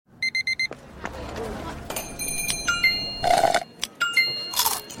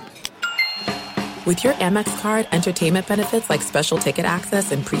With your Amex card, entertainment benefits like special ticket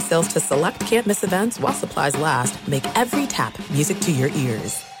access and pre-sales to select can't-miss events while supplies last make every tap music to your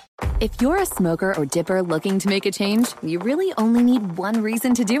ears. If you're a smoker or dipper looking to make a change, you really only need one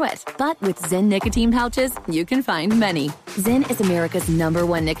reason to do it. But with Zyn nicotine pouches, you can find many. Zyn is America's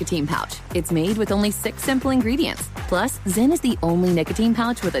 #1 nicotine pouch. It's made with only 6 simple ingredients. Plus, Zyn is the only nicotine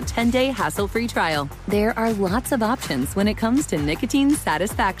pouch with a 10-day hassle-free trial. There are lots of options when it comes to nicotine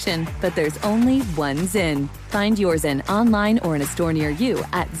satisfaction, but there's only one Zyn. Find your Zyn online or in a store near you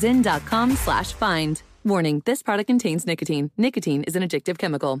at zyn.com/find. Warning, this product contains nicotine. Nicotine is an addictive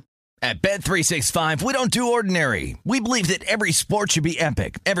chemical. At Bet365, we don't do ordinary. We believe that every sport should be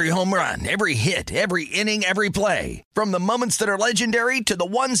epic. Every home run, every hit, every inning, every play. From the moments that are legendary to the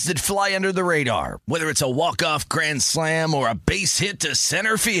ones that fly under the radar. Whether it's a walk-off grand slam or a base hit to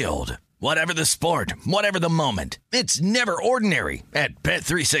center field. Whatever the sport, whatever the moment. It's never ordinary at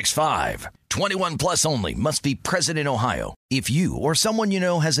Bet365. 21 plus only. Must be present in Ohio. If you or someone you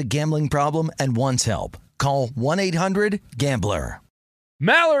know has a gambling problem and wants help, call 1-800-GAMBLER.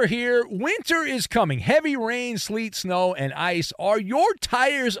 Maller here. Winter is coming. Heavy rain, sleet, snow, and ice. Are your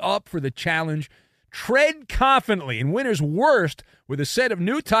tires up for the challenge? Tread confidently in winter's worst with a set of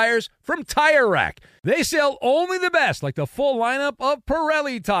new tires from Tire Rack. They sell only the best, like the full lineup of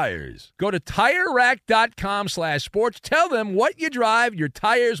Pirelli tires. Go to TireRack.com/sports. Tell them what you drive. Your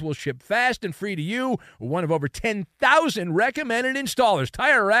tires will ship fast and free to you. One of over 10,000 recommended installers.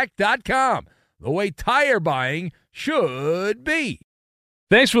 TireRack.com. The way tire buying should be.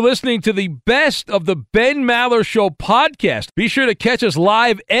 Thanks for listening to the Best of the Ben Maller Show podcast. Be sure to catch us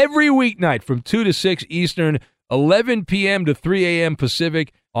live every weeknight from 2 to 6 Eastern, 11 p.m. to 3 a.m.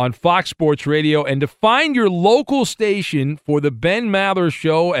 Pacific on Fox Sports Radio. And to find your local station for the Ben Maller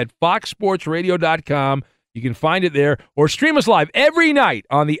Show at foxsportsradio.com, you can find it there, or stream us live every night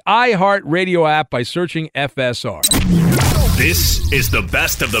on the iHeartRadio app by searching FSR. This is the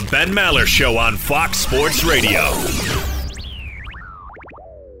Best of the Ben Maller Show on Fox Sports Radio.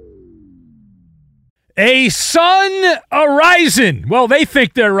 A sun arising. Well, they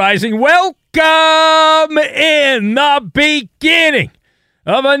think they're rising. Welcome in the beginning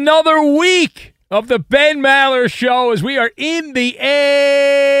of another week of the Ben Maller Show as we are in the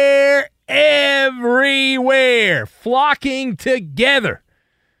air everywhere, flocking together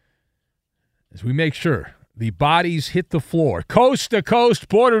as we make sure the bodies hit the floor, coast to coast,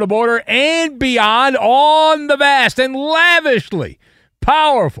 border to border, and beyond on the vast and lavishly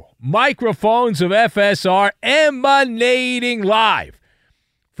powerful microphones of FSR emanating live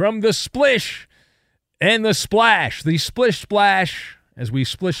from the splish and the splash, the splish splash, as we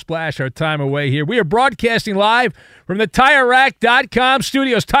splish splash our time away here. We are broadcasting live from the TireRack.com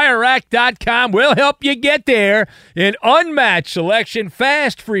studios. TireRack.com will help you get there. An unmatched selection,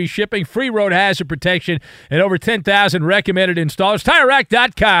 fast free shipping, free road hazard protection, and over 10,000 recommended installers.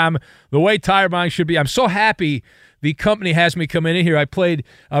 TireRack.com, the way tire buying should be. I'm so happy the company has me come in here. I played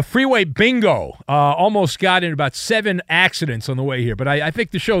freeway bingo. Almost got in about 7 accidents on the way here. But I think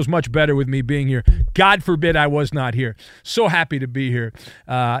the show is much better with me being here. God forbid I was not here. So happy to be here.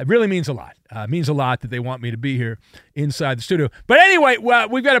 It really means a lot. It means a lot that they want me to be here inside the studio. But anyway,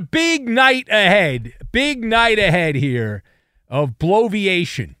 we've got a big night ahead. Big night ahead here of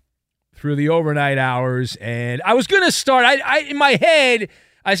bloviation through the overnight hours. And I was going to start. I in my head,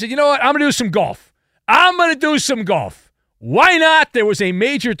 I said, you know what? I'm going to do some golf. Why not? There was a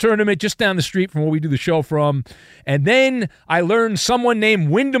major tournament just down the street from where we do the show from. And then I learned someone named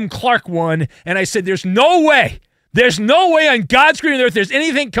Wyndham Clark won. And I said, there's no way on God's green earth there's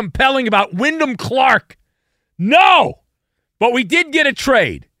anything compelling about Wyndham Clark. No. But we did get a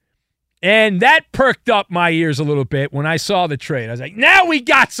trade. And that perked up my ears a little bit when I saw the trade. I was like, now we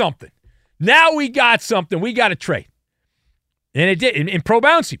got something. We got a trade. And it did in Pro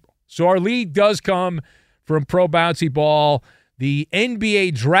Bouncy Ball. So our lead does come from Pro Bouncy Ball. The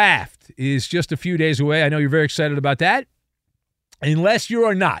NBA draft is just a few days away. I know you're very excited about that. Unless you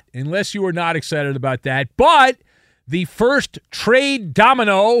are not excited about that. But the first trade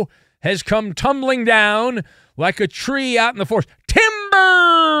domino has come tumbling down like a tree out in the forest.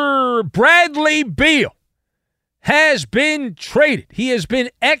 Timber! Bradley Beal has been traded. He has been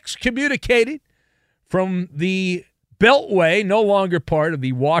excommunicated from the Beltway, no longer part of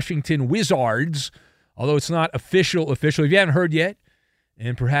the Washington Wizards, although it's not official. If you haven't heard yet,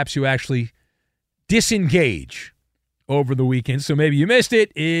 and perhaps you actually disengage over the weekend, so maybe you missed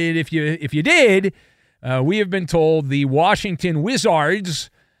it. And if you did, we have been told the Washington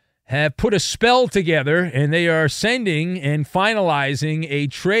Wizards have put a spell together, and they are sending and finalizing a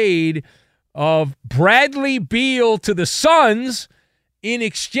trade of Bradley Beal to the Suns in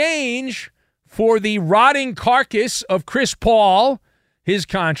exchange for the rotting carcass of Chris Paul, his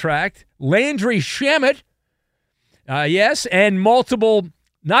contract, Landry Shamet, yes, and multiple,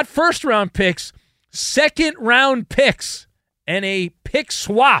 not first-round picks, second-round picks, and a pick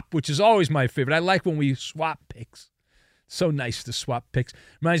swap, which is always my favorite. I like when we swap picks. So nice to swap picks.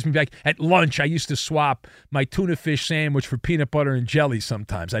 Reminds me back at lunch, I used to swap my tuna fish sandwich for peanut butter and jelly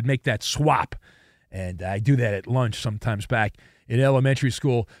sometimes. I'd make that swap, and I do that at lunch sometimes back in elementary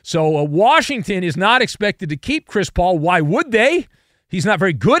school. So Washington is not expected to keep Chris Paul. Why would they? He's not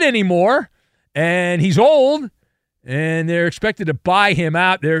very good anymore, and he's old, and they're expected to buy him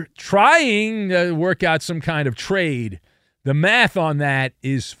out. They're trying to work out some kind of trade. The math on that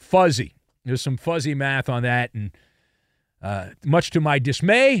is fuzzy. There's some fuzzy math on that, and much to my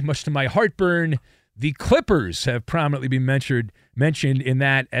dismay, much to my heartburn, the Clippers have prominently been mentioned in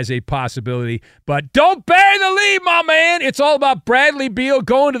that as a possibility. But don't bury the lead, my man. It's all about Bradley Beal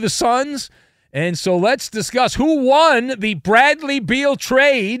going to the Suns. And so let's discuss who won the Bradley Beal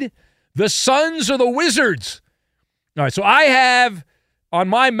trade, the Suns or the Wizards. All right, so I have on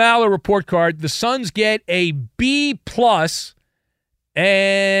my Maller report card, the Suns get a B+,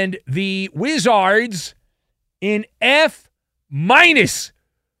 and the Wizards in F-.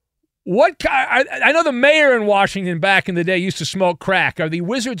 What? I know the mayor in Washington back in the day used to smoke crack. Are the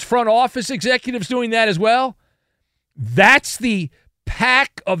Wizards front office executives doing that as well? That's the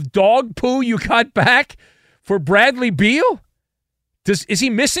pack of dog poo you got back for Bradley Beal? Is he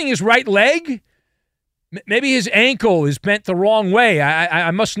missing his right leg? Maybe his ankle is bent the wrong way.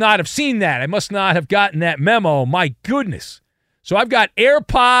 I must not have seen that. I must not have gotten that memo. My goodness. So I've got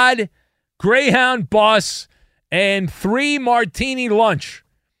AirPod, Greyhound bus, and 3 martini lunch.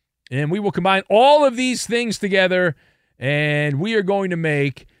 And we will combine all of these things together, and we are going to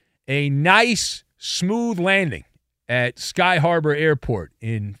make a nice, smooth landing at Sky Harbor Airport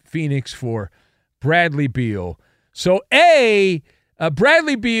in Phoenix for Bradley Beal. So,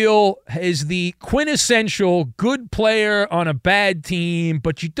 Bradley Beal is the quintessential good player on a bad team,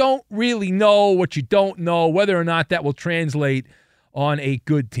 but you don't really know what you don't know, whether or not that will translate on a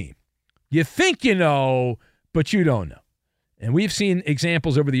good team. You think you know, but you don't know. And we've seen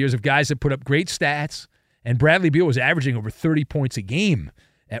examples over the years of guys that put up great stats, and Bradley Beal was averaging over 30 points a game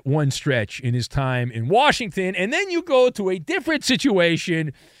at one stretch in his time in Washington. And then you go to a different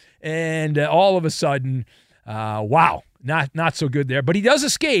situation, and all of a sudden, wow, not so good there. But he does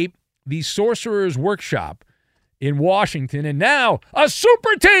escape the Sorcerer's Workshop in Washington, and now a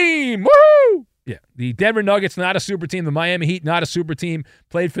super team! Woohoo! Yeah, the Denver Nuggets, not a super team. The Miami Heat, not a super team.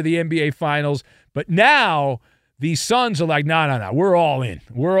 Played for the NBA Finals. But now the Suns are like, no, we're all in.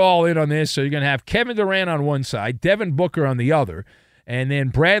 We're all in on this. So you're going to have Kevin Durant on one side, Devin Booker on the other, and then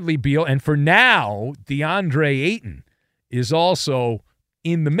Bradley Beal. And for now, DeAndre Ayton is also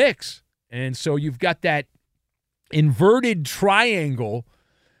in the mix. And so you've got that inverted triangle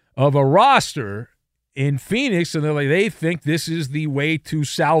of a roster in Phoenix, and they think this is the way to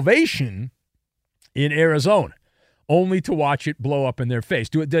salvation in Arizona, only to watch it blow up in their face.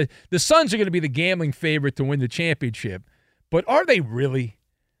 The Suns are going to be the gambling favorite to win the championship, but are they really?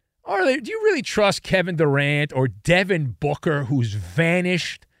 Do you really trust Kevin Durant or Devin Booker, who's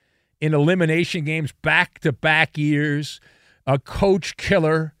vanished in elimination games back-to-back years, a coach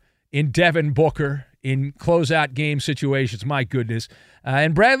killer in Devin Booker in closeout game situations? My goodness.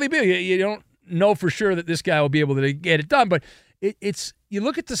 And Bradley Beal, you don't know for sure that this guy will be able to get it done, but it's you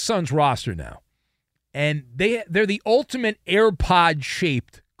look at the Suns roster now, and they're the ultimate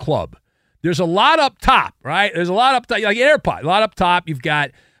AirPod-shaped club. There's a lot up top, right? There's a lot up top, like AirPod, a lot up top. You've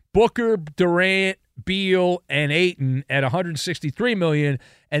got Booker, Durant, Beal, and Ayton at $163 million,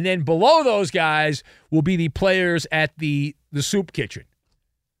 and then below those guys will be the players at the soup kitchen.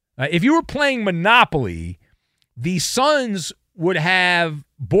 If you were playing Monopoly, the Suns would have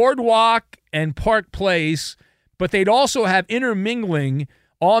Boardwalk and Park Place, but they'd also have intermingling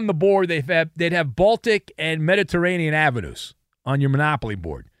on the board. They'd have Baltic and Mediterranean avenues on your Monopoly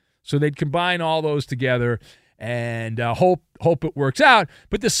board. So they'd combine all those together and hope it works out.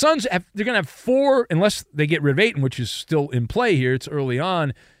 But the Suns, they're going to have 4, unless they get rid of Ayton, which is still in play here. It's early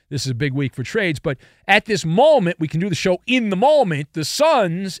on. This is a big week for trades. But at this moment, we can do the show in the moment. The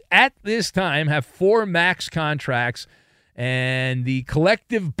Suns, at this time, have 4 max contracts. And the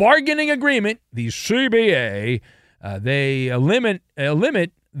collective bargaining agreement, the CBA, they limit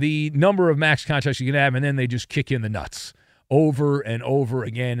the number of max contracts you can have, and then they just kick you in the nuts over and over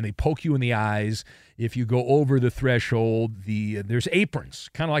again, and they poke you in the eyes if you go over the threshold. There's aprons,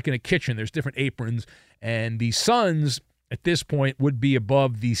 kind of like in a kitchen. There's different aprons, and the Suns at this point would be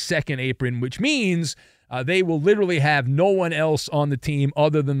above the second apron, which means They will literally have no one else on the team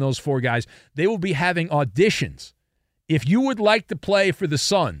other than those 4 guys. They will be having auditions. If you would like to play for the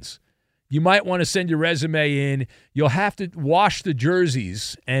Suns, you might want to send your resume in. You'll have to wash the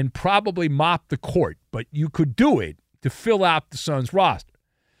jerseys and probably mop the court, but you could do it to fill out the Suns roster.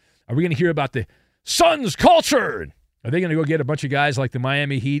 Are we going to hear about the Suns culture? Are they going to go get a bunch of guys like the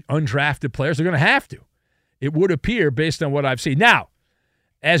Miami Heat, undrafted players? They're going to have to. It would appear based on what I've seen. Now,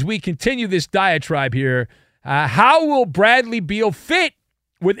 as we continue this diatribe here, how will Bradley Beal fit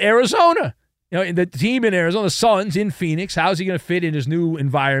with Arizona? The team in Arizona, the Suns in Phoenix, how's he going to fit in his new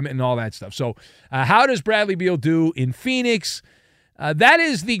environment and all that stuff? So how does Bradley Beal do in Phoenix? That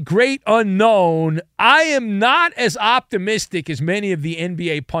is the great unknown. I am not as optimistic as many of the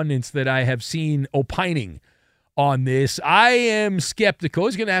NBA pundits that I have seen opining on this. I am skeptical.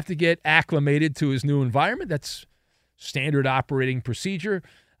 He's going to have to get acclimated to his new environment. That's standard operating procedure.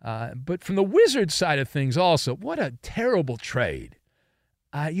 But from the Wizards side of things also, what a terrible trade.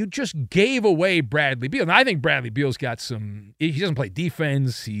 You just gave away Bradley Beal. And I think Bradley Beal's got some – he doesn't play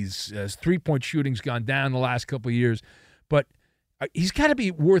defense. His three-point shooting's gone down the last couple of years. But he's got to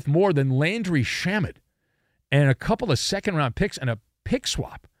be worth more than Landry Shamet and a couple of second-round picks and a pick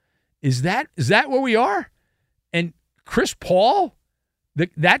swap. Is that where we are? And Chris Paul,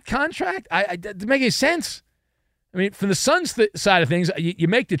 that contract, it doesn't make any sense. I mean, from the Suns side of things, you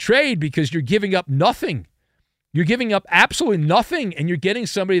make the trade because you're giving up nothing. You're giving up absolutely nothing, and you're getting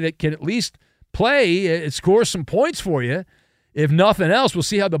somebody that can at least play and score some points for you. If nothing else, we'll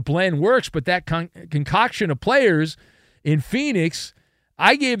see how the blend works. But that concoction of players in Phoenix,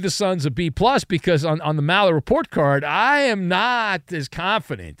 I gave the Suns a B+ because on the Mallet report card, I am not as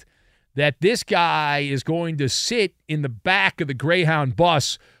confident that this guy is going to sit in the back of the Greyhound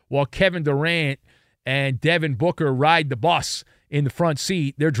bus while Kevin Durant and Devin Booker ride the bus in the front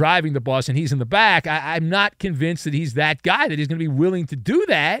seat. They're driving the bus, and he's in the back. I'm not convinced that he's that guy, that he's going to be willing to do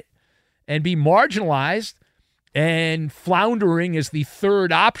that and be marginalized and floundering as the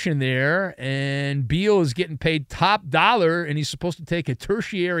third option there. And Beal is getting paid top dollar, and he's supposed to take a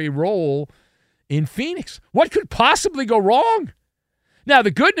tertiary role in Phoenix. What could possibly go wrong? Now,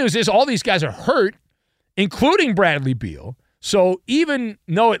 the good news is all these guys are hurt, including Bradley Beal. So even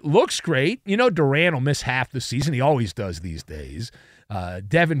though it looks great, Durant will miss half the season. He always does these days.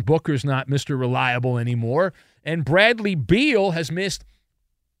 Devin Booker's not Mr. Reliable anymore. And Bradley Beal has missed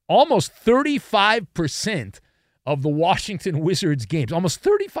almost 35% of the Washington Wizards games. Almost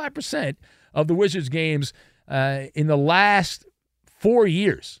 35% of the Wizards games in the last 4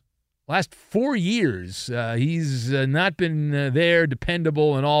 years. Last 4 years, he's not been there,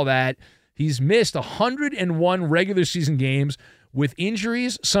 dependable and all that. He's missed 101 regular season games with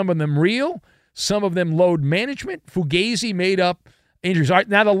injuries, some of them real, some of them load management. Fugazi made up injuries. All right,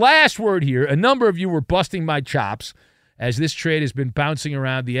 now the last word here, a number of you were busting my chops as this trade has been bouncing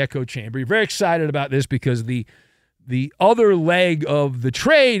around the echo chamber. You're very excited about this because the other leg of the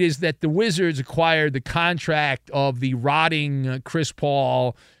trade is that the Wizards acquired the contract of the rotting Chris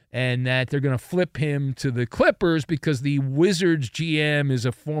Paul, and that they're going to flip him to the Clippers because the Wizards GM is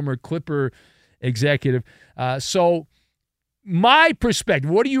a former Clipper executive. So my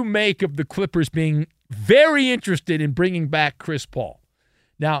perspective, what do you make of the Clippers being very interested in bringing back Chris Paul?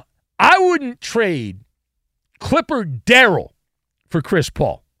 Now, I wouldn't trade Clipper Daryl for Chris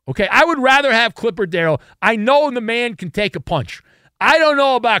Paul, okay? I would rather have Clipper Daryl. I know the man can take a punch. I don't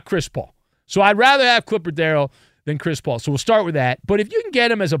know about Chris Paul. So I'd rather have Clipper Daryl than Chris Paul. So we'll start with that. But if you can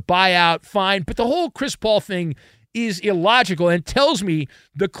get him as a buyout, fine. But the whole Chris Paul thing is illogical and tells me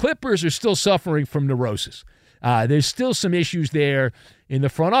the Clippers are still suffering from neurosis. There's still some issues there in the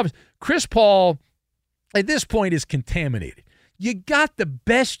front office. Chris Paul, at this point, is contaminated. You got the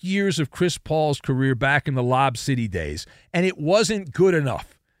best years of Chris Paul's career back in the Lob City days, and it wasn't good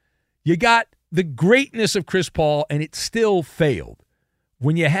enough. You got the greatness of Chris Paul, and it still failed.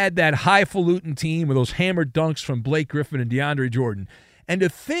 When you had that highfalutin team with those hammered dunks from Blake Griffin and DeAndre Jordan. And to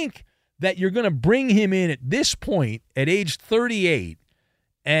think that you're going to bring him in at this point at age 38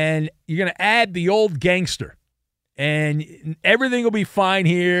 and you're going to add the old gangster and everything will be fine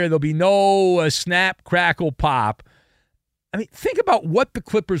here. There'll be no snap, crackle, pop. I mean, think about what the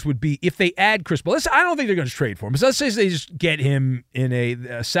Clippers would be if they add Chris Paul. I don't think they're going to trade for him. So let's say they just get him in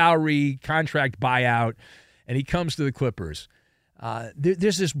a salary contract buyout and he comes to the Clippers.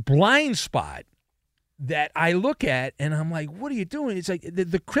 There's this blind spot that I look at, and I'm like, what are you doing? It's like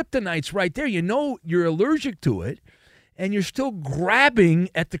the kryptonite's right there. You know you're allergic to it, and you're still grabbing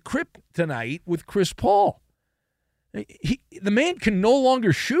at the kryptonite with Chris Paul. The man can no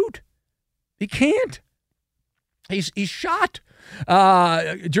longer shoot. He can't. He's shot.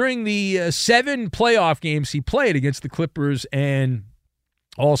 During the 7 playoff games he played against the Clippers and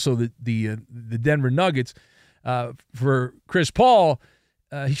also the Denver Nuggets, for Chris Paul,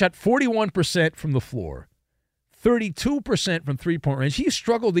 he shot 41% from the floor, 32% from three-point range. He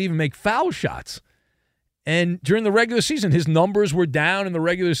struggled to even make foul shots. And during the regular season, his numbers were down in the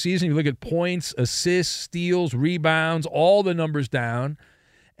regular season. You look at points, assists, steals, rebounds, all the numbers down.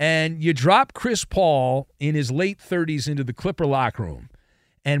 And you drop Chris Paul in his late 30s into the Clipper locker room.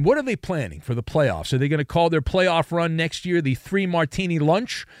 And what are they planning for the playoffs? Are they going to call their playoff run next year the 3-martini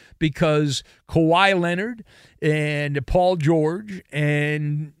lunch? Because Kawhi Leonard and Paul George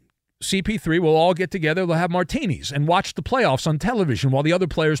and CP3 will all get together. They'll have martinis and watch the playoffs on television while the other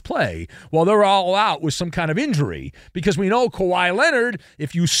players play, while they're all out with some kind of injury. Because we know Kawhi Leonard,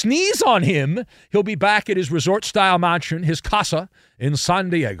 if you sneeze on him, he'll be back at his resort-style mansion, his casa in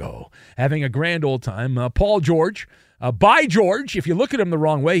San Diego, having a grand old time. Paul George, by George, if you look at him the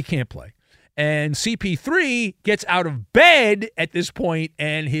wrong way, he can't play. And CP3 gets out of bed at this point,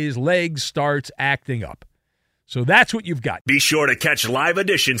 and his leg starts acting up. So that's what you've got. Be sure to catch live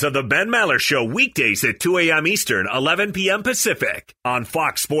editions of the Ben Maller Show weekdays at 2 a.m. Eastern, 11 p.m. Pacific on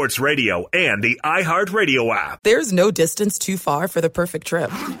Fox Sports Radio and the iHeartRadio app. There's no distance too far for the perfect trip.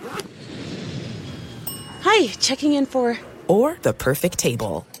 Hi, checking in for... Or the perfect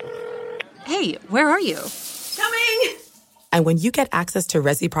table. Hey, where are you? Coming! And when you get access to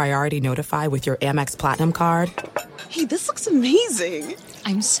Resi Priority Notify with your Amex Platinum card... Hey, this looks amazing.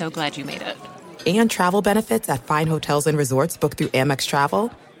 I'm so glad you made it. And travel benefits at fine hotels and resorts booked through Amex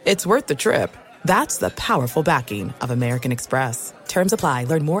Travel, it's worth the trip. That's the powerful backing of American Express. Terms apply.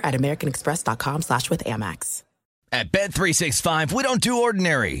 Learn more at americanexpress.com/withAmex. At Bet365, we don't do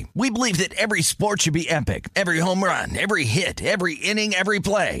ordinary. We believe that every sport should be epic. Every home run, every hit, every inning, every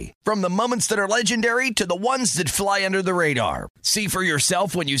play. From the moments that are legendary to the ones that fly under the radar. See for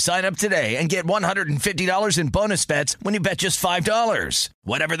yourself when you sign up today and get $150 in bonus bets when you bet just $5.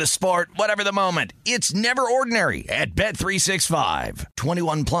 Whatever the sport, whatever the moment, it's never ordinary at Bet365.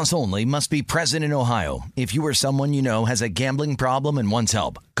 21 plus only. Must be present in Ohio. If you or someone you know has a gambling problem and wants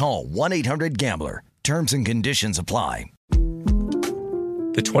help, call 1-800-GAMBLER. Terms and conditions apply.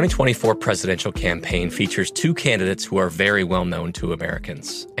 The 2024 presidential campaign features 2 candidates who are very well known to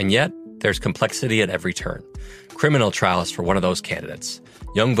Americans. And yet, there's complexity at every turn. Criminal trials for one of those candidates.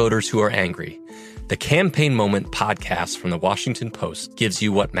 Young voters who are angry. The Campaign Moment podcast from the Washington Post gives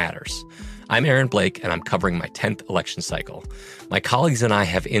you what matters. I'm Aaron Blake, and I'm covering my 10th election cycle. My colleagues and I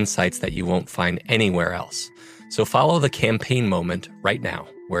have insights that you won't find anywhere else. So follow The Campaign Moment right now,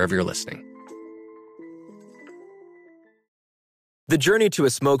 wherever you're listening. The journey to a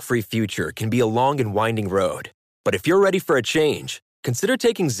smoke-free future can be a long and winding road. But if you're ready for a change, consider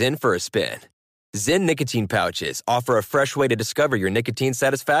taking Zyn for a spin. Zyn nicotine pouches offer a fresh way to discover your nicotine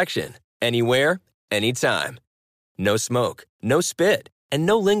satisfaction. Anywhere, anytime. No smoke, no spit, and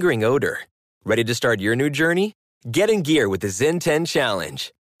no lingering odor. Ready to start your new journey? Get in gear with the Zyn 10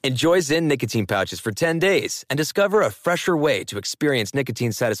 Challenge. Enjoy Zyn nicotine pouches for 10 days and discover a fresher way to experience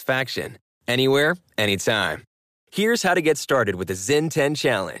nicotine satisfaction. Anywhere, anytime. Here's how to get started with the Zyn 10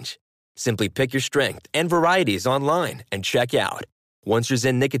 Challenge. Simply pick your strength and varieties online and check out. Once your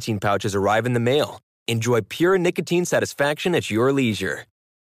Zyn nicotine pouches arrive in the mail, enjoy pure nicotine satisfaction at your leisure.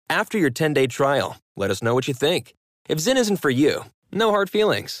 After your 10-day trial, let us know what you think. If Zyn isn't for you, no hard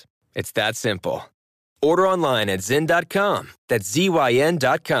feelings. It's that simple. Order online at Zyn.com, that's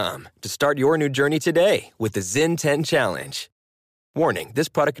ZYN.com, to start your new journey today with the Zyn 10 Challenge. Warning, this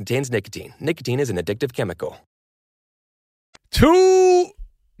product contains nicotine. Nicotine is an addictive chemical. Too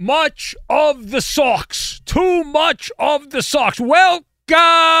much of the Sox. Too much of the Sox.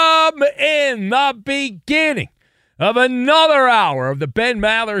 Welcome in the beginning of another hour of the Ben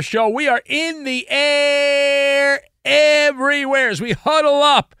Maller Show. We are in the air everywhere as we huddle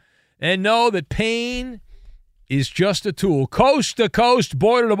up and know that pain is just a tool. Coast to coast,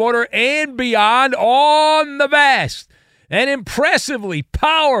 border to border, and beyond on the vast and impressively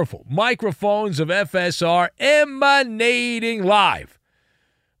powerful microphones of FSR emanating live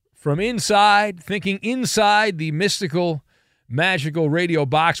from inside, thinking inside the mystical, magical radio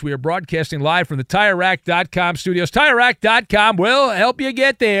box. We are broadcasting live from the TireRack.com studios. TireRack.com will help you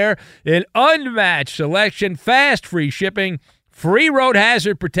get there. An unmatched selection, fast free shipping, free road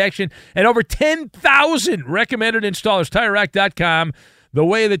hazard protection, and over 10,000 recommended installers. TireRack.com, the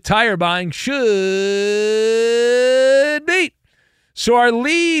way that tire buying should be. So our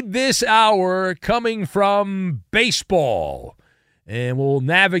lead this hour coming from baseball. And we'll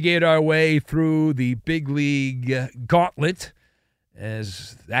navigate our way through the big league gauntlet,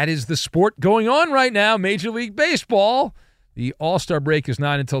 as that is the sport going on right now, Major League Baseball. The All-Star break is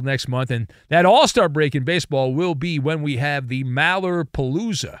not until next month, and that All-Star break in baseball will be when we have the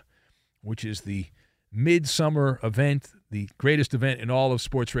Maller-Palooza, which is the midsummer event, the greatest event in all of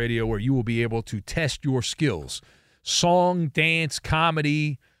sports radio, where you will be able to test your skills. Song, dance,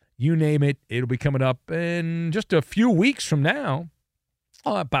 comedy, you name it. It'll be coming up in just a few weeks from now.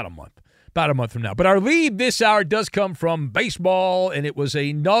 About a month from now. But our lead this hour does come from baseball, and it was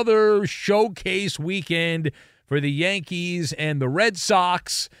another showcase weekend for the Yankees and the Red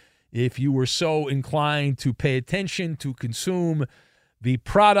Sox. If you were so inclined to pay attention, to consume the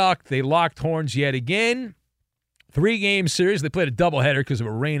product, they locked horns yet again. 3-game series. They played a doubleheader because of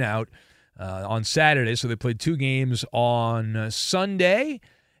a rain out on Saturday, so they played 2 games on Sunday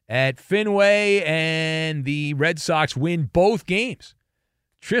at Fenway, and the Red Sox win both games.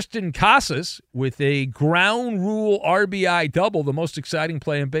 Tristan Casas with a ground rule RBI double, the most exciting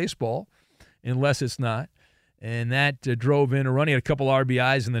play in baseball, unless it's not. And that drove in a run. He had a couple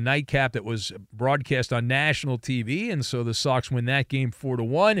RBIs in the nightcap that was broadcast on national TV, and so the Sox win that game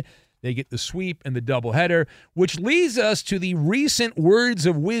 4-1. They get the sweep and the doubleheader, which leads us to the recent words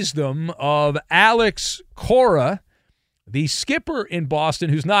of wisdom of Alex Cora, the skipper in Boston,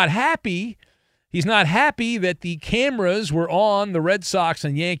 who's not happy. He's not happy that the cameras were on the Red Sox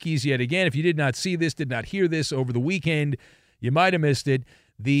and Yankees yet again. If you did not see this, did not hear this over the weekend, you might have missed it.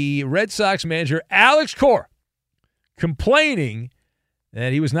 The Red Sox manager, Alex Cora, complaining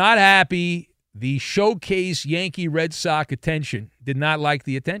that he was not happy. The showcase Yankee Red Sox attention, did not like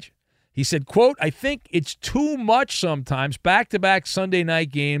the attention. He said, quote, "I think it's too much sometimes, back-to-back Sunday night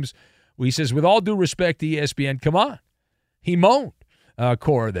games." Well, he says, with all due respect to ESPN, come on. He moaned.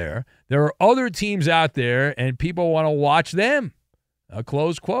 Cora there. There are other teams out there, and people want to watch them.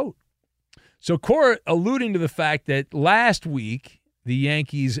 Close quote. So Cora alluding to the fact that last week the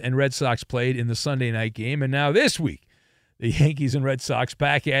Yankees and Red Sox played in the Sunday night game, and now this week the Yankees and Red Sox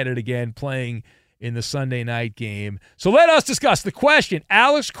back at it again playing in the Sunday night game. So let us discuss the question.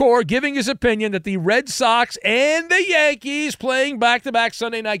 Alex Cora giving his opinion that the Red Sox and the Yankees playing back-to-back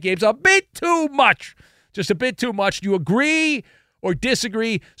Sunday night games a bit too much. Just a bit too much. Do you agree or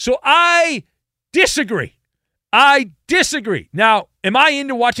disagree? So I disagree. Now, am I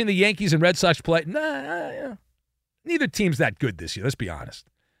into watching the Yankees and Red Sox play? Nah, neither team's that good this year. Let's be honest.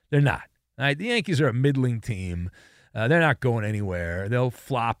 They're not. All right? The Yankees are a middling team. They're not going anywhere. They'll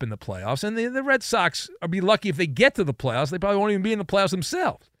flop in the playoffs. And the Red Sox will be lucky if they get to the playoffs. They probably won't even be in the playoffs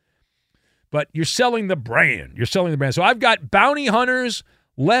themselves. But you're selling the brand. So I've got Bounty Hunters,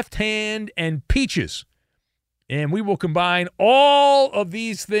 Left Hand, and Peaches. And we will combine all of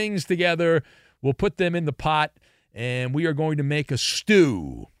these things together. We'll put them in the pot, and we are going to make a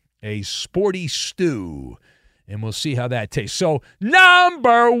stew, a sporty stew, and we'll see how that tastes. So,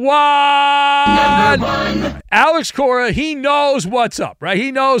 number one. Alex Cora, he knows what's up, right?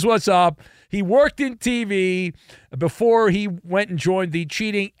 He knows what's up. He worked in TV before he went and joined the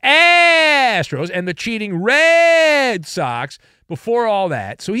cheating Astros and the cheating Red Sox. Before all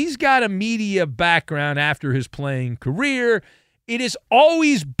that. So he's got a media background after his playing career. It has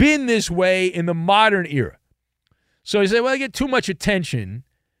always been this way in the modern era. So he said, well, they get too much attention.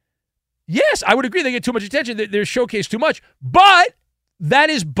 Yes, I would agree they get too much attention. They're showcased too much. But that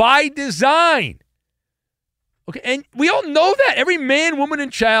is by design. Okay, and we all know that. Every man, woman,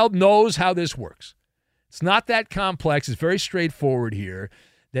 and child knows how this works. It's not that complex. It's very straightforward here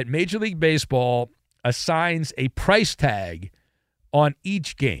that Major League Baseball assigns a price tag on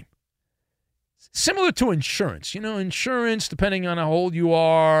each game. Similar to insurance. Insurance, depending on how old you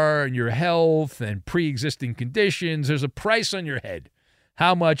are and your health and pre-existing conditions, there's a price on your head,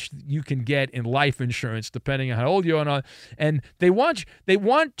 how much you can get in life insurance depending on how old you are. And they want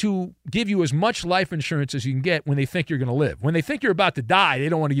to give you as much life insurance as you can get when they think you're going to live. When they think you're about to die, they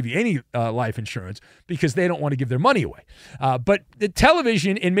don't want to give you any life insurance because they don't want to give their money away. But the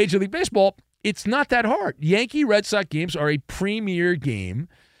television in Major League Baseball, it's not that hard. Yankee Red Sox games are a premier game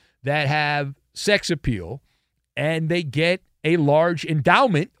that have sex appeal, and they get a large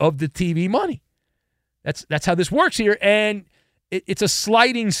endowment of the TV money. That's how this works here, and it's a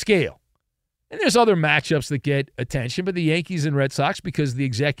sliding scale. And there's other matchups that get attention, but the Yankees and Red Sox, because the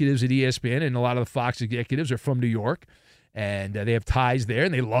executives at ESPN and a lot of the Fox executives are from New York, and they have ties there,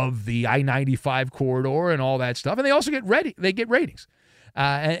 and they love the I-95 corridor and all that stuff, and they also get ratings.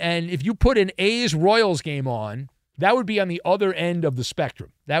 And if you put an A's-Royals game on, that would be on the other end of the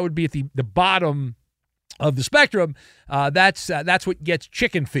spectrum. That would be at the bottom of the spectrum. That's what gets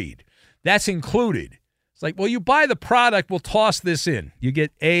chicken feed. That's included. It's like, well, you buy the product, we'll toss this in. You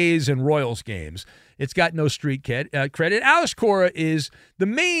get A's and Royals games. It's got no street credit. Alex Cora is the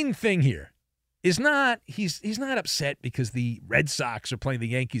main thing here. is not he's not upset because the Red Sox are playing the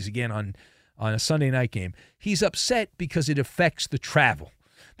Yankees again on a Sunday night game. He's upset because it affects the travel,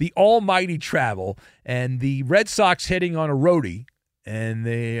 the almighty travel, and the Red Sox heading on a roadie, and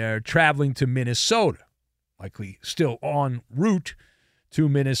they are traveling to Minnesota, likely still en route to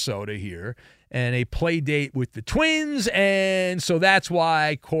Minnesota here, and a play date with the Twins, and so that's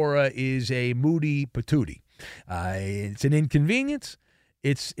why Cora is a moody patootie. It's an inconvenience.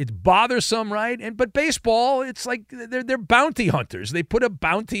 It's bothersome, right? But baseball, it's like they're bounty hunters. They put a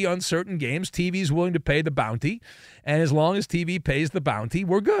bounty on certain games. TV's willing to pay the bounty, and as long as TV pays the bounty,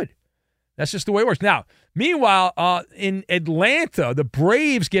 we're good. That's just the way it works. Now, meanwhile, in Atlanta, the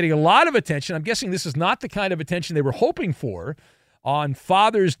Braves getting a lot of attention. I'm guessing this is not the kind of attention they were hoping for. On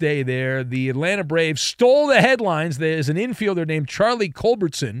Father's Day there, the Atlanta Braves stole the headlines. There's an infielder named Charlie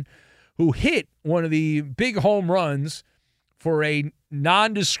Culbertson who hit one of the big home runs for a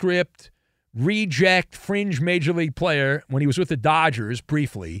nondescript, reject, fringe major league player when he was with the Dodgers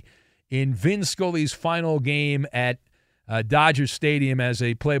briefly in Vin Scully's final game at Dodger Stadium as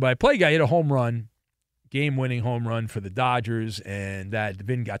a play-by-play guy. He hit a home run, game-winning home run for the Dodgers, and that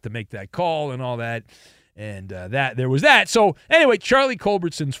Vin got to make that call and all that. And there was that. So anyway, Charlie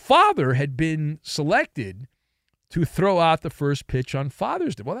Culbertson's father had been selected to throw out the first pitch on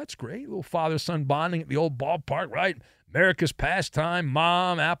Father's Day. Well, that's great. A little father-son bonding at the old ballpark, right? America's pastime,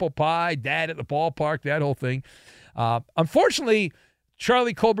 mom, apple pie, dad at the ballpark, that whole thing. Unfortunately,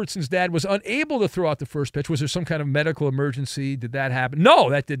 Charlie Culbertson's dad was unable to throw out the first pitch. Was there some kind of medical emergency? Did that happen? No,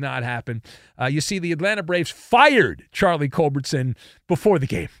 that did not happen. You see, the Atlanta Braves fired Charlie Culbertson before the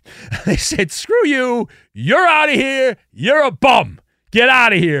game. They said, screw you. You're out of here. You're a bum. Get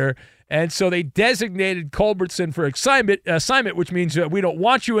out of here. And so they designated Culbertson for assignment, which means we don't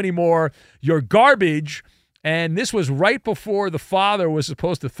want you anymore. You're garbage. And this was right before the father was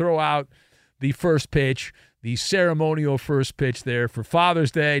supposed to throw out the first pitch, the ceremonial first pitch there for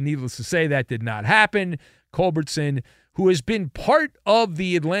Father's Day. Needless to say, that did not happen. Culbertson, who has been part of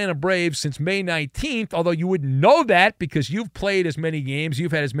the Atlanta Braves since May 19th, although you wouldn't know that because you've played as many games,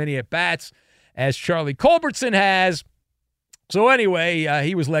 you've had as many at-bats as Charlie Culbertson has. So anyway,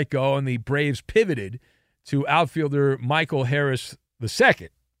 he was let go, and the Braves pivoted to outfielder Michael Harris II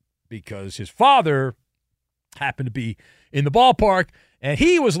because his father happened to be in the ballpark, and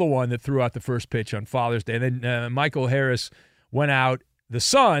he was the one that threw out the first pitch on Father's Day. And then Michael Harris went out, the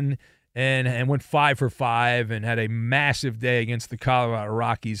son, and went 5 for 5 and had a massive day against the Colorado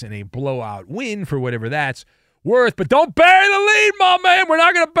Rockies in a blowout win for whatever that's worth. But don't bury the lead, my man. We're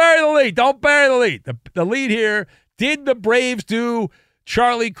not going to bury the lead. Don't bury the lead. The lead here, did the Braves do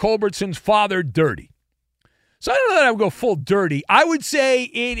Charlie Culbertson's father dirty? So I don't know that I would go full dirty. I would say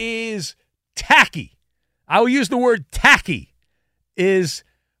it is tacky. I will use the word tacky is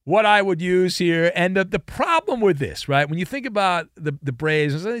what I would use here. And the problem with this, right, when you think about the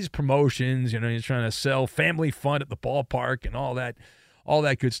Braves, there's these promotions, you're trying to sell family fun at the ballpark and all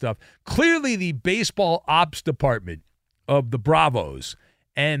that good stuff. Clearly the baseball ops department of the Bravos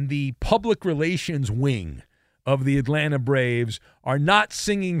and the public relations wing of the Atlanta Braves are not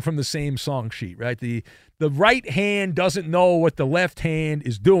singing from the same song sheet, right? The right hand doesn't know what the left hand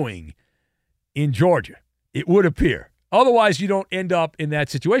is doing in Georgia, it would appear. Otherwise, you don't end up in that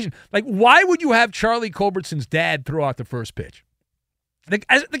situation. Like, why would you have Charlie Culbertson's dad throw out the first pitch? The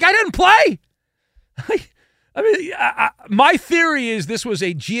guy didn't play. I mean, my theory is this was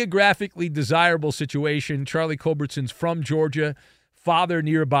a geographically desirable situation. Charlie Culbertson's from Georgia, father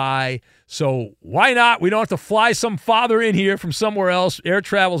nearby. So why not? We don't have to fly some father in here from somewhere else. Air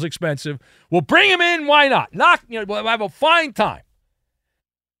travel's expensive. We'll bring him in. Why not? We'll have a fine time.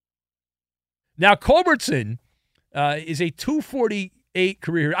 Now, Culbertson is a 248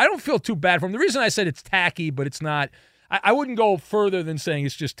 career. I don't feel too bad for him. The reason I said it's tacky, but it's not, I wouldn't go further than saying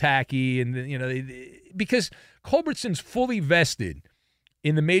it's just tacky. And because Culbertson's fully vested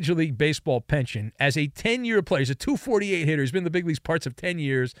in the Major League Baseball pension as a 10-year player. He's a 248 hitter. He's been in the big leagues parts of 10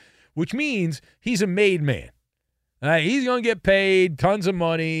 years, which means he's a made man. He's going to get paid tons of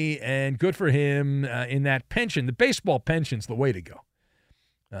money, and good for him in that pension. The baseball pension's the way to go.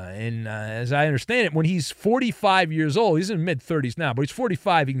 As I understand it, when he's 45 years old, he's in mid-30s now, but he's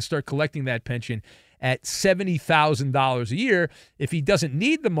 45, he can start collecting that pension at $70,000 a year. If he doesn't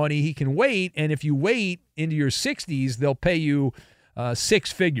need the money, he can wait, and if you wait into your 60s, they'll pay you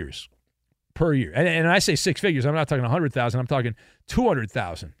 6 figures per year. And I say 6 figures, I'm not talking 100,000, I'm talking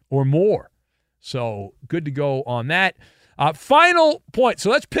 200,000 or more. So good to go on that. Final point. So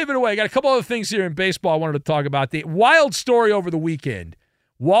let's pivot away. I got a couple other things here in baseball I wanted to talk about. The wild story over the weekend,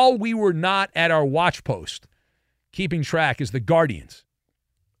 while we were not at our watch post, keeping track as the guardians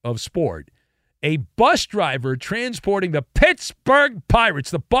of sport, A bus driver transporting the Pittsburgh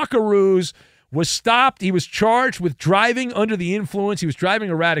Pirates, the Buckaroos, was stopped. He was charged with driving under the influence. He was driving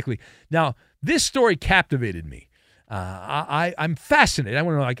erratically. Now, this story captivated me. I'm fascinated. I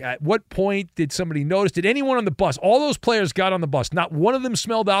want to know, like, at what point did somebody notice? Did anyone on the bus? All those players got on the bus. Not one of them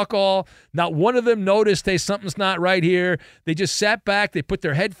smelled alcohol. Not one of them noticed, hey, something's not right here. They just sat back. They put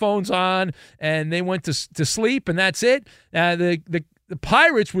their headphones on, and they went to sleep, and that's it. The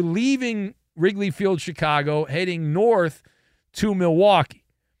Pirates were leaving Wrigley Field, Chicago, heading north to Milwaukee.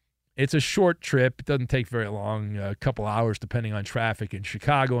 It's a short trip. It doesn't take very long, a couple hours depending on traffic in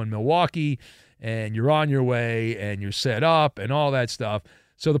Chicago and Milwaukee, and you're on your way and you're set up and all that stuff.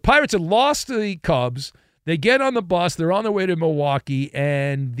 So the Pirates had lost to the Cubs. They get on the bus. They're on their way to Milwaukee,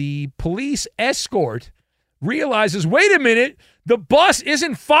 and the police escort realizes, wait a minute, the bus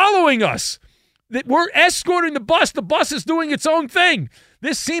isn't following us. That we're escorting the bus. The bus is doing its own thing.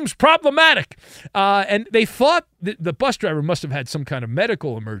 This seems problematic. And they thought the bus driver must have had some kind of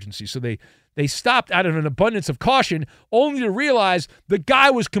medical emergency. So they stopped out of an abundance of caution, only to realize the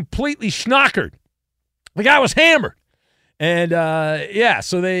guy was completely schnockered. The guy was hammered. And,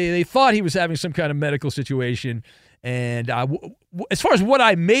 so they thought he was having some kind of medical situation. And as far as what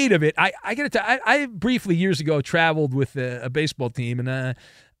I made of it, I got to tell you, I briefly years ago traveled with a baseball team, and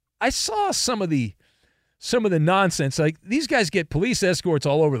I saw some of the nonsense. Like, these guys get police escorts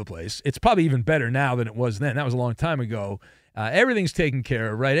all over the place. It's probably even better now than it was then. That was a long time ago. Everything's taken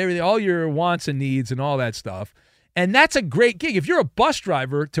care of, right? Everything, all your wants and needs and all that stuff. And that's a great gig. If you're a bus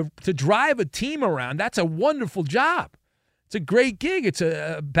driver, to drive a team around, that's a wonderful job. It's a great gig. It's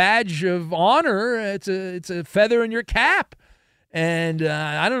a badge of honor. It's a feather in your cap. And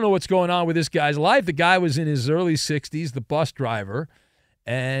I don't know what's going on with this guy's life. The guy was in his early 60s, the bus driver.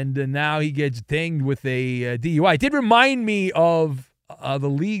 And now he gets dinged with a DUI. It did remind me of the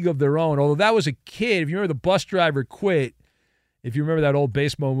League of Their Own, although that was a kid. If you remember, the bus driver quit. If you remember that old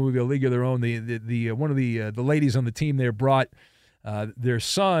baseball movie, A League of Their Own, the one of the ladies on the team there brought their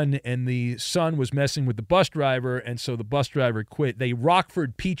son, and the son was messing with the bus driver, and so the bus driver quit. They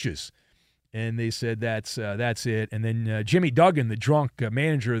Rockford Peaches, and they said that's it. And then Jimmy Duggan, the drunk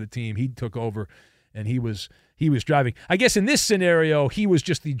manager of the team, he took over, and he was driving. I guess in this scenario, he was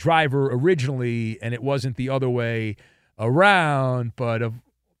just the driver originally, and it wasn't the other way around. But of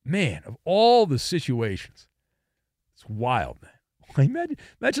all the situations, it's wild, man.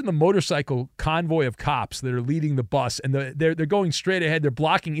 Imagine the motorcycle convoy of cops that are leading the bus, and they're going straight ahead. They're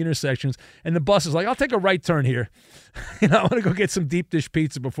blocking intersections, and the bus is like, I'll take a right turn here. I want to go get some deep dish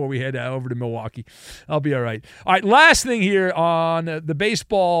pizza before we head over to Milwaukee. I'll be all right. All right, last thing here on the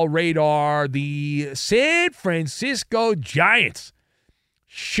baseball radar, the San Francisco Giants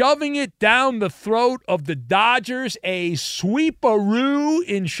shoving it down the throat of the Dodgers, a sweeparoo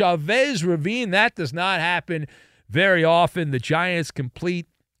in Chavez Ravine. That does not happen very often. The Giants complete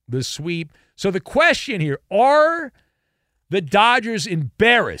the sweep. So the question here, are the Dodgers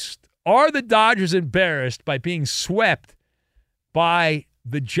embarrassed? Are the Dodgers embarrassed by being swept by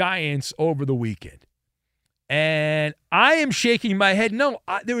the Giants over the weekend? And I am shaking my head. No,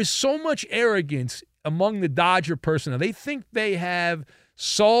 there is so much arrogance among the Dodger personnel. They think they have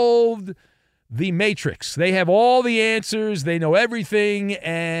solved the Matrix. They have all the answers. They know everything,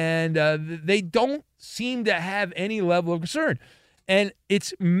 and they don't seem to have any level of concern. And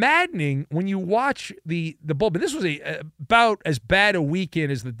it's maddening when you watch the bullpen. This was about as bad a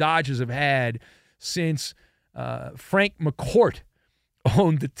weekend as the Dodgers have had since Frank McCourt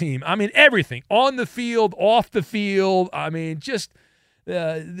owned the team. I mean, everything. On the field, off the field. I mean, just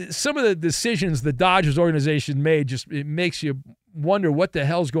some of the decisions the Dodgers organization made, it makes you wonder what the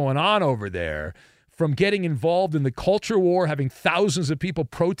hell's going on over there. From getting involved in the culture war, having thousands of people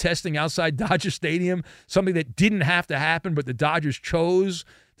protesting outside Dodger Stadium, something that didn't have to happen, but the Dodgers chose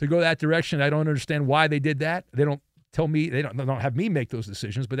to go that direction. I don't understand why they did that. They don't tell me, they don't have me make those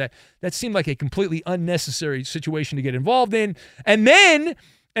decisions, but that seemed like a completely unnecessary situation to get involved in. And then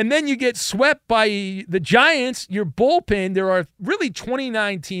you get swept by the Giants, your bullpen. There are really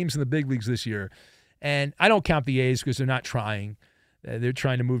 29 teams in the big leagues this year, and I don't count the A's because they're not trying. They're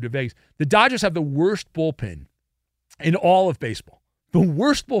trying to move to Vegas. The Dodgers have the worst bullpen in all of baseball. The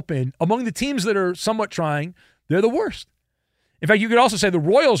worst bullpen among the teams that are somewhat trying. They're the worst. In fact, you could also say the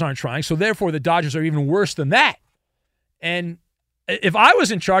Royals aren't trying, so therefore the Dodgers are even worse than that. And if I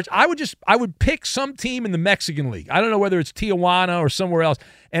was in charge, I would pick some team in the Mexican League. I don't know whether it's Tijuana or somewhere else,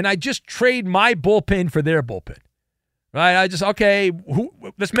 and I just trade my bullpen for their bullpen. Right?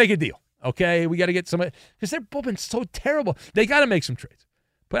 Let's make a deal. Okay, we got to get somebody, because their bullpen's so terrible. They got to make some trades.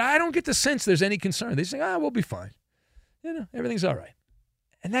 But I don't get the sense there's any concern. They say, we'll be fine. Everything's all right.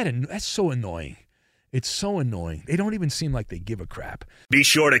 And that's so annoying. It's so annoying. They don't even seem like they give a crap. Be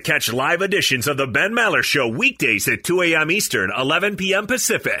sure to catch live editions of the Ben Maller Show weekdays at 2 a.m. Eastern, 11 p.m.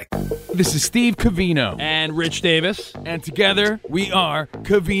 Pacific. This is Steve Covino. And Rich Davis. And together, we are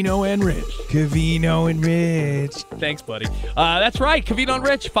Covino and Rich. Covino and Rich. Thanks, buddy. That's right. Covino and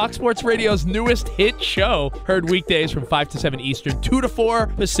Rich, Fox Sports Radio's newest hit show. Heard weekdays from 5 to 7 Eastern, 2 to 4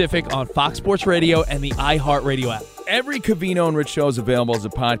 Pacific on Fox Sports Radio and the iHeartRadio app. Every Covino and Rich show is available as a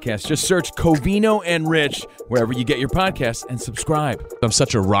podcast. Just search Covino and Rich wherever you get your podcasts and subscribe. I'm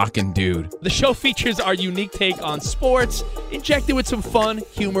such a rockin' dude. The show features our unique take on sports, injected with some fun,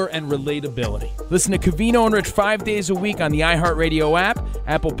 humor, and relatability. Listen to Covino and Rich 5 days a week on the iHeartRadio app,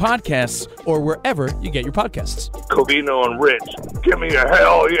 Apple Podcasts, or wherever you get your podcasts. Covino and Rich, give me a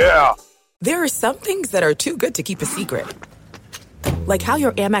hell yeah. There are some things that are too good to keep a secret. Like how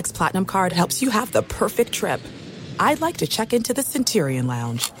your Amex Platinum card helps you have the perfect trip. I'd like to check into the Centurion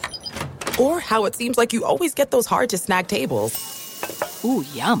Lounge. Or how it seems like you always get those hard-to-snag tables. Ooh,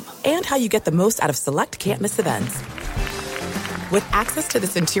 yum. And how you get the most out of select can't-miss events. With access to the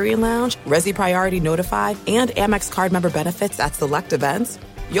Centurion Lounge, Resi Priority Notify, and Amex card member benefits at select events,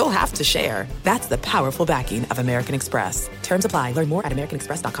 you'll have to share. That's the powerful backing of American Express. Terms apply. Learn more at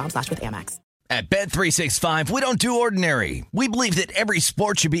americanexpress.com/withAmex. At Bet365, we don't do ordinary. We believe that every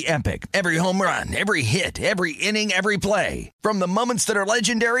sport should be epic. Every home run, every hit, every inning, every play. From the moments that are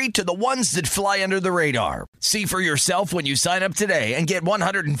legendary to the ones that fly under the radar. See for yourself when you sign up today and get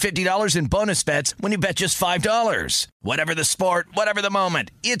 $150 in bonus bets when you bet just $5. Whatever the sport, whatever the moment,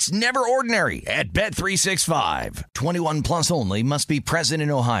 it's never ordinary at Bet365. 21 plus only. Must be present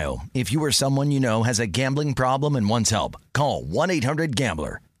in Ohio. If you or someone you know has a gambling problem and wants help, call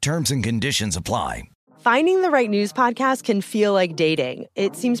 1-800-GAMBLER. Terms and conditions apply. Finding the right news podcast can feel like dating.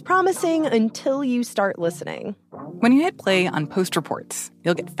 It seems promising until you start listening. When you hit play on Post Reports,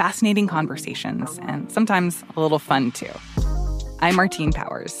 you'll get fascinating conversations and sometimes a little fun, too. I'm Martine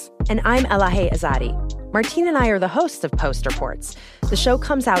Powers. And I'm Elahe Azadi. Martine and I are the hosts of Post Reports. The show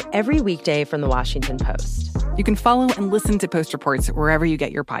comes out every weekday from the Washington Post. You can follow and listen to Post Reports wherever you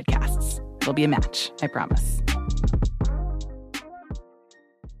get your podcasts. It'll be a match, I promise.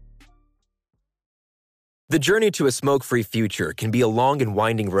 The journey to a smoke-free future can be a long and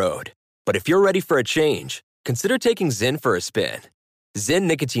winding road. But if you're ready for a change, consider taking Zyn for a spin. Zyn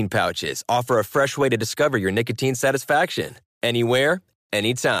nicotine pouches offer a fresh way to discover your nicotine satisfaction. Anywhere,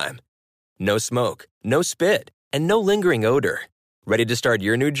 anytime. No smoke, no spit, and no lingering odor. Ready to start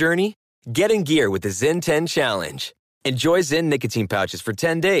your new journey? Get in gear with the Zyn 10 Challenge. Enjoy Zyn nicotine pouches for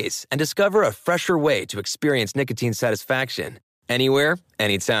 10 days and discover a fresher way to experience nicotine satisfaction. Anywhere,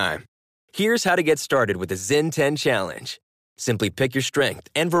 anytime. Here's how to get started with the Zyn 10 Challenge. Simply pick your strength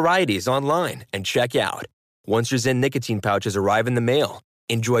and varieties online and check out. Once your Zyn nicotine pouches arrive in the mail,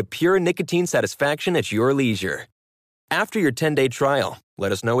 enjoy pure nicotine satisfaction at your leisure. After your 10-day trial,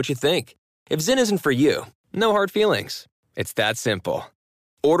 let us know what you think. If Zyn isn't for you, no hard feelings. It's that simple.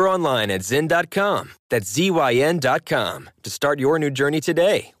 Order online at Zyn.com, that's ZYN.com, to start your new journey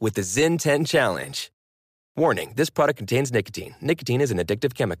today with the Zyn 10 Challenge. Warning, this product contains nicotine. Nicotine is an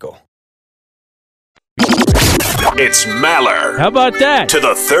addictive chemical. It's Maller. How about that? To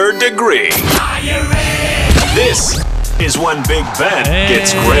the third degree. This is when Big Ben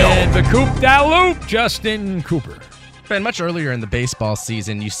gets grilled. The Coop Da Loop, Justin Cooper. Ben, much earlier in the baseball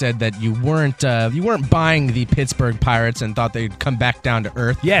season, you said that you weren't buying the Pittsburgh Pirates and thought they'd come back down to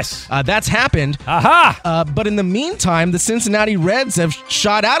earth. Yes. That's happened. Aha! But in the meantime, the Cincinnati Reds have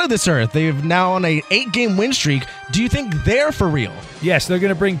shot out of this earth. They're now on a 8-game win streak. Do you think they're for real? Yes, they're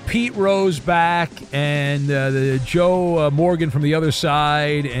going to bring Pete Rose back and the Joe Morgan from the other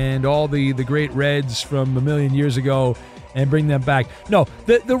side and all the great Reds from a million years ago and bring them back. No,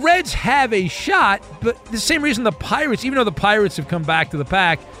 the Reds have a shot, but the same reason the Pirates, even though the Pirates have come back to the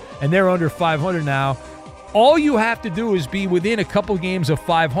pack and they're under 500 now, all you have to do is be within a couple games of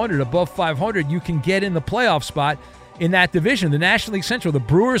 500, above 500, you can get in the playoff spot in that division. The National League Central, the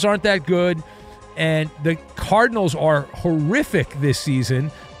Brewers aren't that good, and the Cardinals are horrific this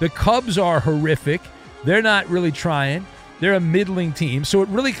season. The Cubs are horrific. They're not really trying. They're a middling team. So it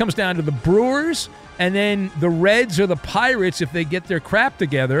really comes down to the Brewers, and then the Reds or the Pirates, if they get their crap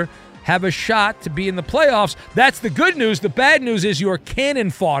together, have a shot to be in the playoffs. That's the good news. The bad news is you're cannon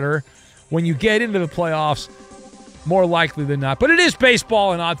fodder when you get into the playoffs, more likely than not. But it is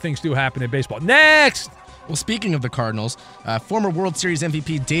baseball, and odd things do happen in baseball. Next! Well, speaking of the Cardinals, former World Series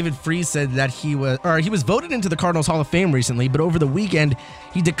MVP David Freese said that he was voted into the Cardinals Hall of Fame recently, but over the weekend,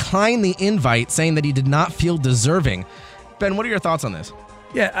 he declined the invite, saying that he did not feel deserving. Ben, what are your thoughts on this?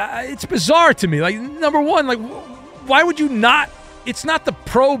 Yeah, it's bizarre to me. Like, number one, like, why would you not it's not the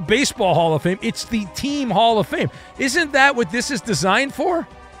Pro Baseball Hall of Fame. It's the Team Hall of Fame. Isn't that what this is designed for?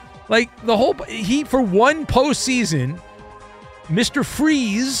 Like, for one postseason, Mr.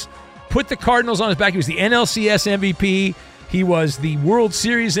 Freeze put the Cardinals on his back. He was the NLCS MVP. He was the World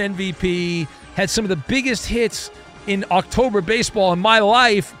Series MVP. Had some of the biggest hits in October baseball in my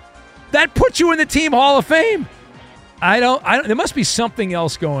life. That puts you in the Team Hall of Fame. There must be something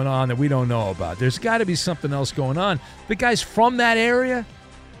else going on that we don't know about. There's got to be something else going on. The guy's from that area.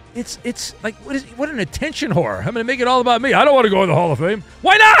 It's like, what an attention whore. I'm going to make it all about me. I don't want to go in the Hall of Fame.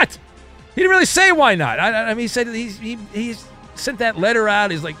 Why not? He didn't really say why not. I mean, he said he's sent that letter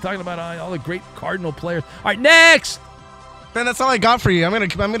out. He's like talking about all the great Cardinal players. All right, next. Ben, that's all I got for you. I'm gonna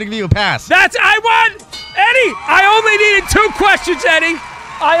give you a pass. I won, Eddie. I only needed 2 questions, Eddie.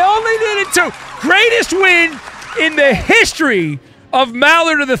 I only needed 2. Greatest win in the history of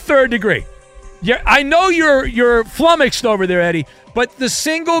Maller to the third degree. Yeah, I know you're flummoxed over there, Eddie, but the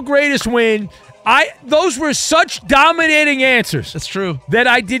single greatest win. Those were such dominating answers. That's true. That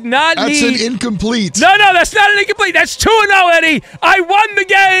I did not need. That's an incomplete. No, that's not an incomplete. That's 2-0, Eddie. I won the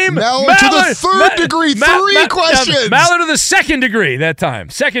game. Maller to the third degree. 3 questions. Maller to the second degree that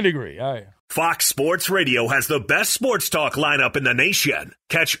time. Second degree. All right. Fox Sports Radio has the best sports talk lineup in the nation.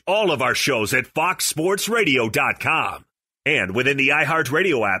 Catch all of our shows at foxsportsradio.com. And within the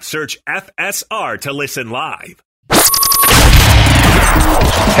iHeartRadio app, search FSR to listen live.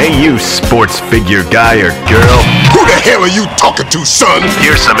 Hey, you sports figure guy or girl. Who the hell are you talking to, son?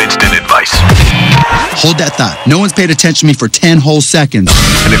 Here's some instant advice. Hold that thought. No one's paid attention to me for 10 whole seconds.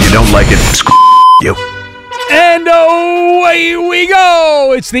 And if you don't like it, screw you. And away we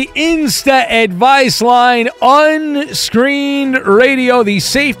go. It's the Insta Advice Line, unscreened radio. The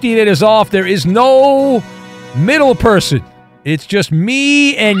safety net is off. There is no middle person. It's just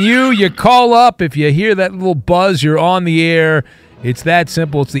me and you. You call up. If you hear that little buzz, you're on the air. It's that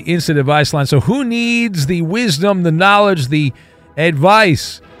simple. It's the Instant Advice Line. So who needs the wisdom, the knowledge, the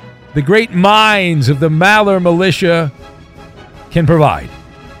advice the great minds of the Maller militia can provide?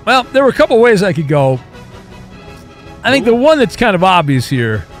 Well, there were a couple ways I could go. I think the one that's kind of obvious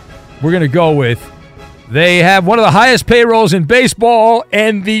here, we're going to go with, they have one of the highest payrolls in baseball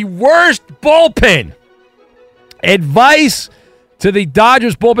and the worst bullpen. Advice to the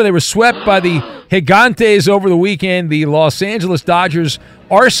Dodgers bullpen. They were swept by the Gigantes over the weekend. The Los Angeles Dodgers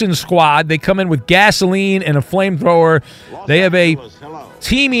arson squad. They come in with gasoline and a flamethrower. They have a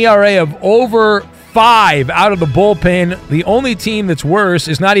team ERA of over 5 out of the bullpen. The only team that's worse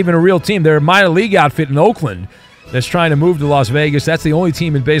is not even a real team. They're a minor league outfit in Oakland that's trying to move to Las Vegas. That's the only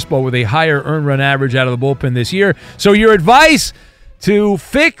team in baseball with a higher earned run average out of the bullpen this year. So your advice to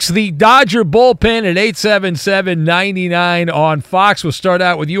fix the Dodger bullpen at 877-99 on Fox. We'll start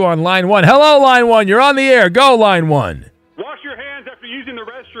out with you on line 1. Hello, line 1. You're on the air. Go, line 1. Wash your hands after using the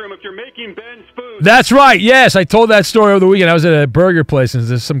restroom if you're making Ben's food. That's right. Yes, I told that story over the weekend. I was at a burger place,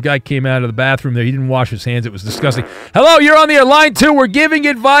 and some guy came out of the bathroom there. He didn't wash his hands. It was disgusting. Hello, you're on the air. Line 2. We're giving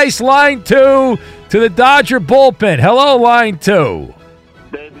advice, line 2, to the Dodger bullpen. Hello, line 2.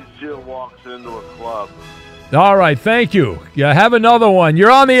 Baby Jill walks into a club. All right, thank you. Yeah, have another one.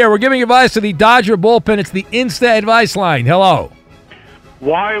 You're on the air. We're giving advice to the Dodger bullpen. It's the Insta Advice Line. Hello.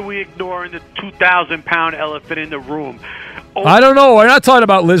 Why are we ignoring the 2,000-pound elephant in the room? Oh. I don't know. We're not talking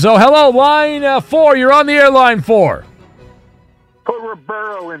about Lizzo. Hello, line 4. You're on the air, line 4. Put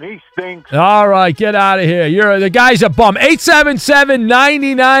Roberto in. He stinks. All right, get out of here. The guy's a bum.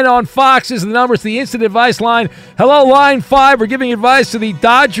 877-99 on Fox is the number. It's the Instant Advice Line. Hello, line 5. We're giving advice to the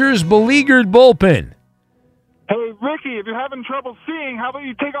Dodgers beleaguered bullpen. Hey, Ricky, if you're having trouble seeing, how about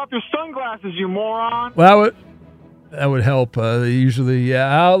you take off your sunglasses, you moron? Well, that would help. Usually,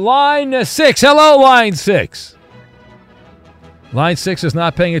 yeah. Line 6. Hello, line 6. Line 6 is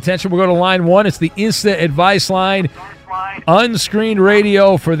not paying attention. We'll go to line 1. It's the Insta Advice Line. Unscreened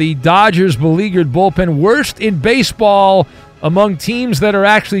radio for the Dodgers beleaguered bullpen. Worst in baseball among teams that are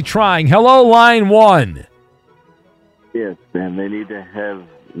actually trying. Hello, line 1. Yes, Ben, they need to have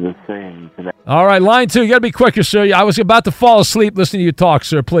the same today. All right, line 2. You got to be quicker, sir. I was about to fall asleep listening to you talk,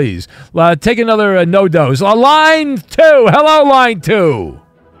 sir. Please. Take another no-dose. Line 2. Hello, line 2.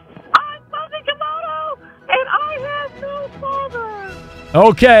 I'm Fuzzy Komodo, and I have no father.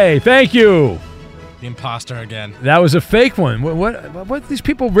 Okay, thank you. The imposter again. That was a fake one. What are these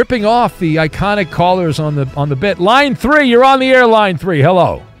people ripping off the iconic callers on the bit? Line 3. You're on the air, line 3.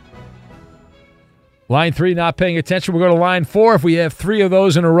 Hello. Line 3 not paying attention. We'll go to line 4. If we have 3 of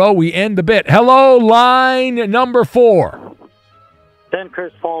those in a row, we end the bit. Hello, line number 4. Then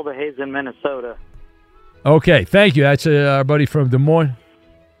Chris Falvey in Minnesota. Okay, thank you. That's our buddy from Des Moines.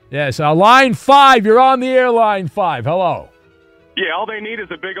 Yes, line 5. You're on the air, line 5. Hello. Yeah, all they need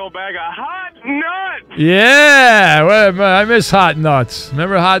is a big old bag of hot nuts. Yeah, well, I miss hot nuts.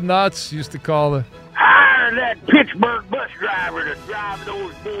 Remember hot nuts? Used to call the... Hire that Pittsburgh bus driver to drive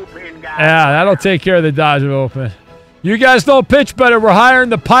those bullpen guys. Yeah, that'll take care of the Dodger bullpen. You guys don't pitch better. We're hiring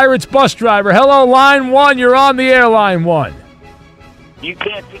the Pirates bus driver. Hello, line 1. You're on the air, line 1. You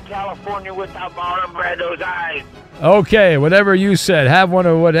can't see California without Marlon Brando's eyes. Okay, whatever you said. Have one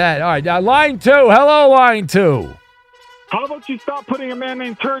of what that. All right, now line 2. Hello, line 2. How about you stop putting a man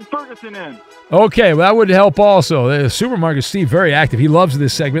named Turd Ferguson in? Okay, well, that would help also. The Supermarket Steve, very active. He loves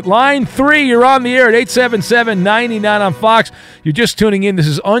this segment. Line 3, you're on the air at 877-99 on Fox. You're just tuning in. This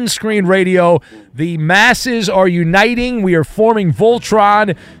is Unscreened Radio. The masses are uniting. We are forming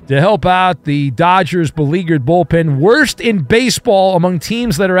Voltron to help out the Dodgers' beleaguered bullpen. Worst in baseball among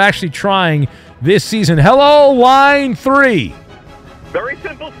teams that are actually trying this season. Hello, line 3. Very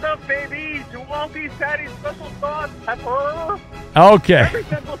simple stuff, baby. Duwaldi, Sadie, special sauce, pepper. Okay. Very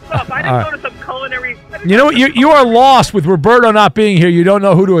simple stuff. I didn't go to some culinary... You know what? You are lost with Roberto not being here. You don't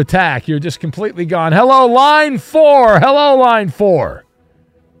know who to attack. You're just completely gone. Hello, line 4. Hello, line 4.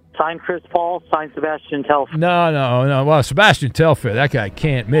 Sign Chris Paul, sign Sebastian Telfair. No. Well, Sebastian Telfair, that guy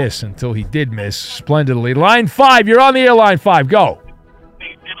can't miss until he did miss splendidly. Line 5, you're on the air, line 5. Go.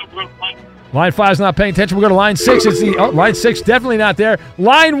 Line 5's not paying attention. We'll go to line 6. Line 6 definitely not there.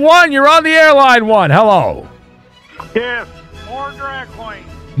 Line 1, you're on the air, line 1. Hello. Yes, more drag queens.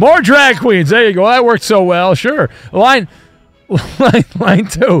 More drag queens. There you go. That worked so well. Sure. Line 2.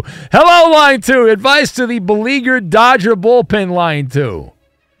 Hello, line 2. Advice to the beleaguered Dodger bullpen, line 2.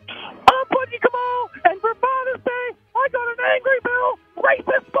 Buddy, come on. And for Father's Day, I got an Angry Bill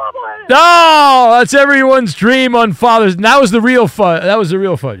racist bobblehead. Oh, that's everyone's dream on Father's. That was the real fudge. That was the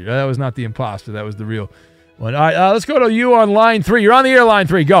real fudge. That was not the imposter. That was the real one. All right, let's go to you on line 3. You're on the air, line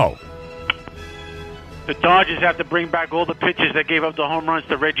 3. Go. The Dodgers have to bring back all the pitchers that gave up the home runs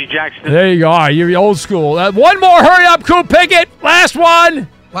to Reggie Jackson. There you go. All right, you're old school. One more. Hurry up, Coop Pickett. Last one.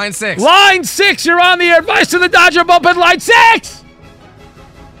 Line 6. Line 6. You're on the air. Advice to the Dodger bullpen, line 6.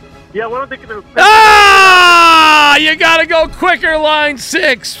 Yeah, what are they going to... You got to go quicker, line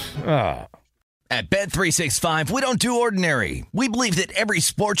 6. Oh. At Bet365, we don't do ordinary. We believe that every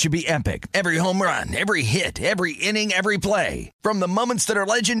sport should be epic. Every home run, every hit, every inning, every play. From the moments that are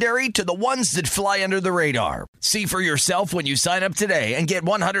legendary to the ones that fly under the radar. See for yourself when you sign up today and get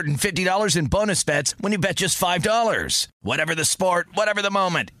 $150 in bonus bets when you bet just $5. Whatever the sport, whatever the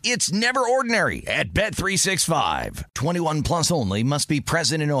moment, it's never ordinary at Bet365. 21 plus only. Must be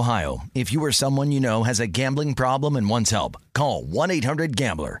present in Ohio. If you or someone you know has a gambling problem and wants help, call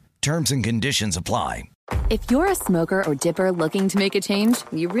 1-800-GAMBLER. Terms and conditions apply. If you're a smoker or dipper looking to make a change,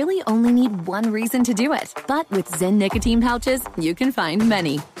 you really only need one reason to do it. But with Zyn nicotine pouches, you can find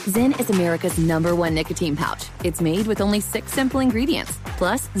many. Zyn is America's #1 nicotine pouch. It's made with only 6 simple ingredients.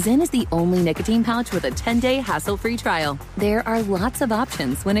 Plus, Zyn is the only nicotine pouch with a 10-day hassle-free trial. There are lots of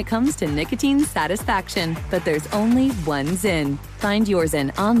options when it comes to nicotine satisfaction, but there's only one Zyn. Find your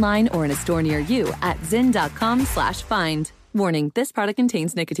Zyn online or in a store near you at zyn.com/find. Warning, this product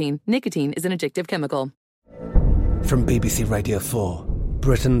contains nicotine. Nicotine is an addictive chemical. From BBC Radio 4,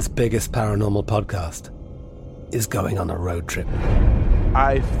 Britain's biggest paranormal podcast is going on a road trip.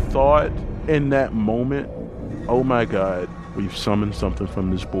 I thought in that moment, oh my God, we've summoned something from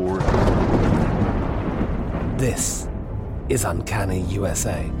this board. This is Uncanny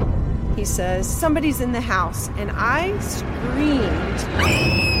USA. He says, somebody's in the house, and I screamed.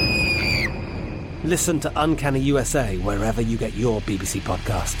 Listen to Uncanny USA wherever you get your BBC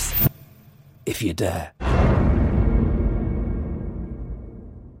podcasts, if you dare.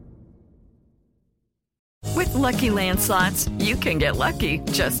 With Lucky Land Slots, you can get lucky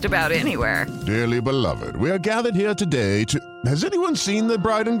just about anywhere. Dearly beloved, we are gathered here today to... Has anyone seen the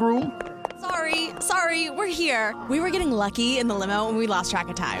bride and groom? Sorry, we're here. We were getting lucky in the limo and we lost track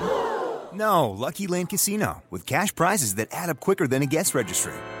of time. No, Lucky Land Casino, with cash prizes that add up quicker than a guest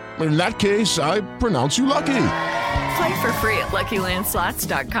registry. In that case, I pronounce you lucky. Play for free at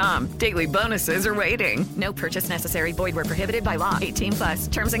LuckyLandSlots.com. Daily bonuses are waiting. No purchase necessary. Void where prohibited by law.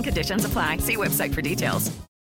 18+. Terms and conditions apply. See website for details.